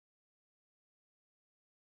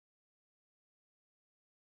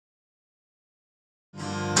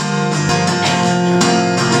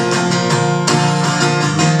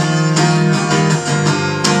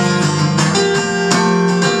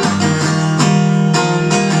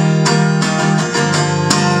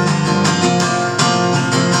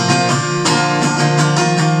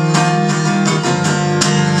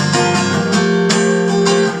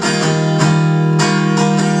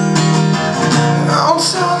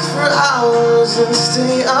and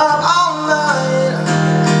stay up all night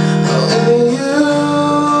with you,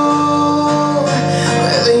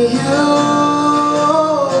 with you.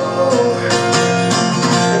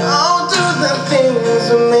 I'll do the things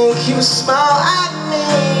that make you smile at me,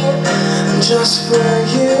 just for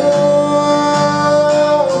you,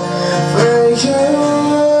 for you.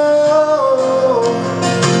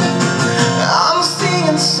 I'm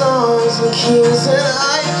singing songs and keys that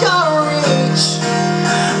I can't reach,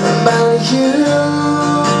 about you,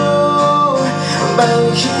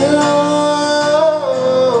 about you.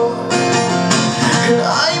 And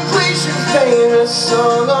I play your favorite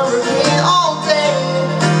song on repeat all day,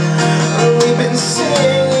 and we've been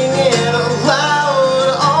singing it aloud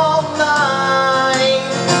all night.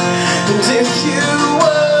 And if you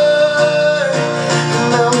were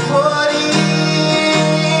nobody,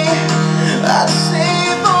 I'd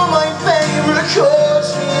save all my favorite chords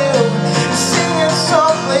for you, sing it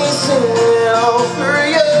softly, sing it all for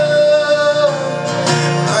you.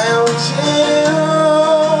 I want you.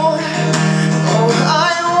 All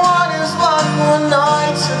I want is one more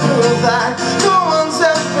night to prove that no one's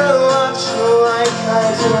ever loved you like I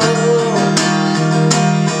do.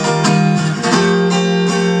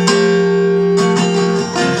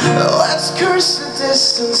 Let's curse the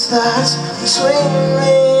distance that's between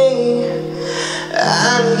me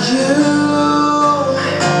and you,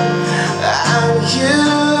 and you.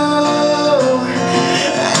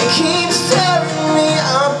 And keep tearing me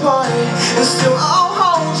apart, and still I'll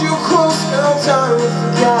hold you close, no time to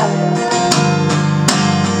forget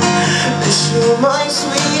that you're my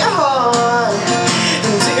sweetheart.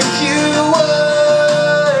 And if you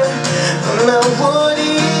were a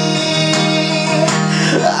melody,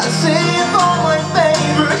 I'd save all my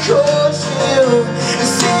favorite chords for you, and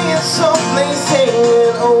sing it softly, sing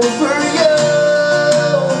it over you.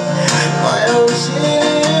 Why don't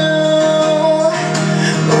you?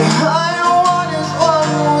 All I want is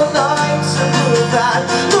one more night to prove that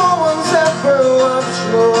no one's ever loved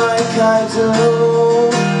you like I do.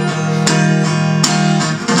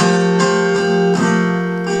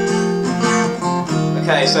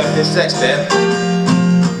 Okay, so for this next bit,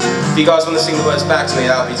 if you guys want to sing the words back to me,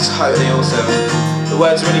 that would be totally awesome. The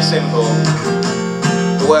words are really simple.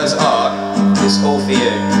 The words are, it's all for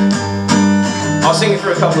you. I'll sing it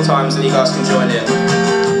for a couple of times and you guys can join in.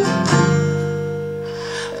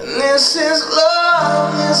 This is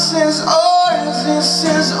love, this is ours, this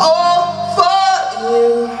is all for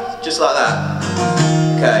you. Just like that.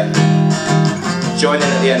 Okay. Join in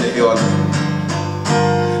at the end if you want.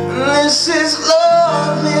 This is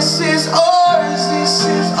love, this is ours, this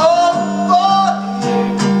is all for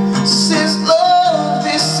you. This is love,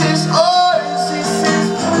 this is ours, this is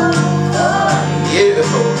all for you.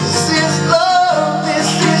 Beautiful. This is love, this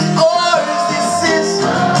is ours, this is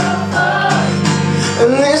all for you.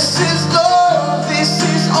 And this is love, this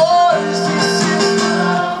is ours, this is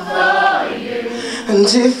all for you. And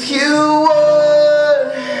if you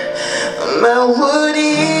were a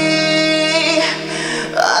melody,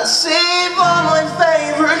 I'd save all my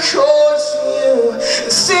favorite chords for you,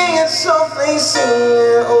 and sing it softly, sing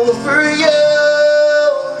it over you.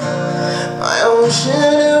 I want you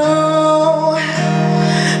to.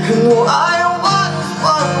 And all I want is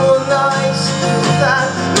one more night to prove that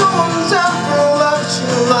no one's ever loved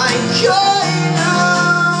you like I do.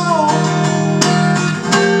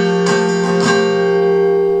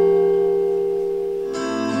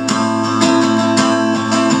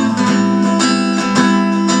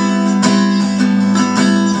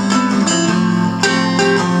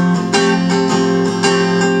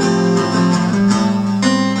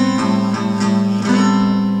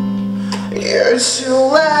 You're too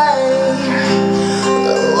late,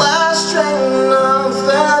 the last train of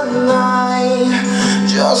the night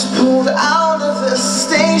just pulled out of the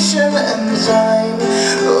station, and I'm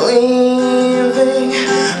leaving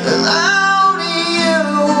without you.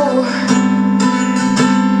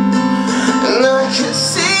 And I could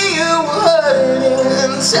see you hurting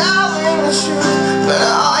and telling the truth, but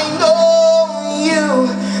I know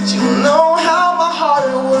you know how my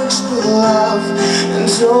heart works with love, and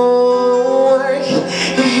don't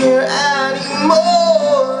here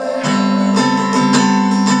anymore.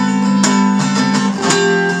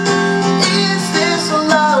 Is this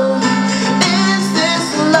love? Is this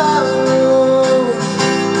love?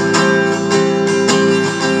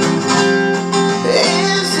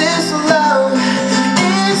 Is this love?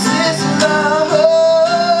 Is this love?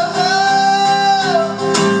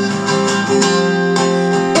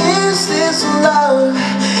 Is this love?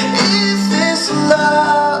 Is this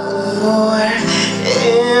love?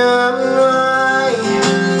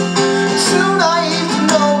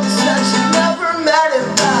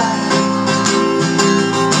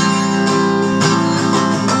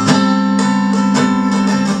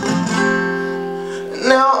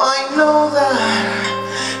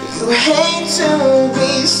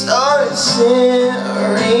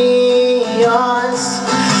 serious.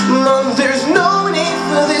 Mom, there's no need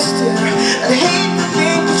for this, dear. I'd hate to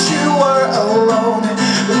think that you are alone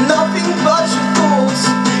with nothing but your faults.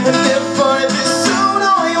 And if I disown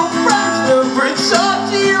all your friends, never talk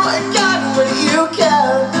to you, I got what you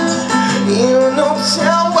can. You know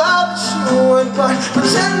damn well that you would, but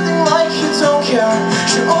pretending like you don't care.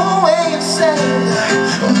 You're always saying that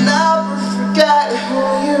I'll never forget who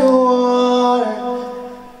you are.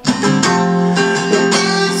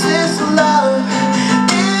 Is this love?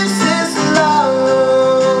 Is this love?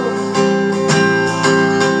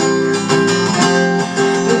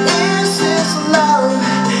 Is this love?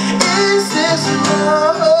 Is this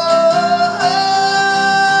love?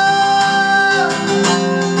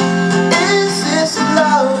 Is this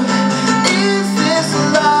love? Is this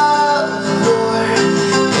love for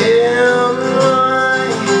him?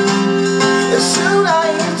 It's too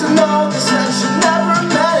naive to know this, that you never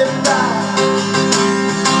met him back.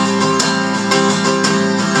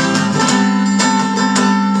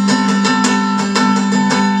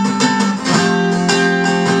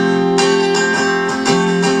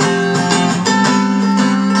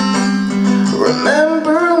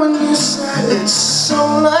 Remember when you said it's so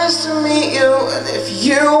nice to meet you, and if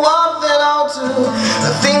you want then I'll do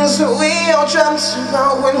the things that we all dreamt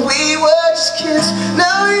about when we were just kids.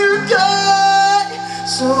 Now you're gone,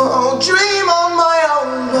 so I'll dream on my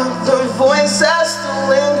own, but the voices still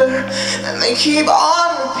linger, and they keep on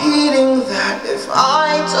repeating that if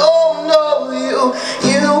I don't know you,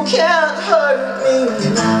 you can't hurt me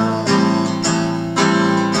now.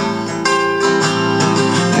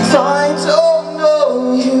 If I don't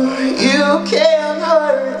know you, you can't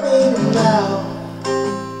hurt me now.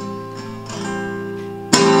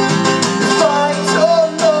 If I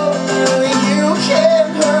don't know you, you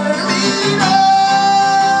can't hurt me now.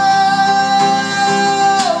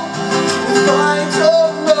 If I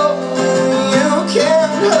don't know you, you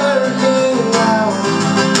can't hurt me now.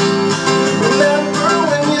 Remember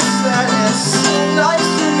when you said it's so nice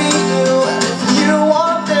to meet you, and if you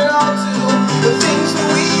want then I'll do the things that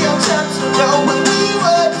we all talked about when we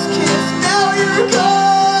were just kids. Now you're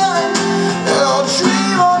gone, and I'll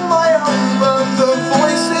dream on my own, but the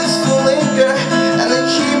voices still linger, and they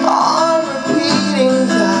keep on repeating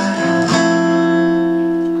that.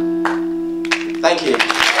 Thank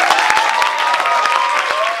you.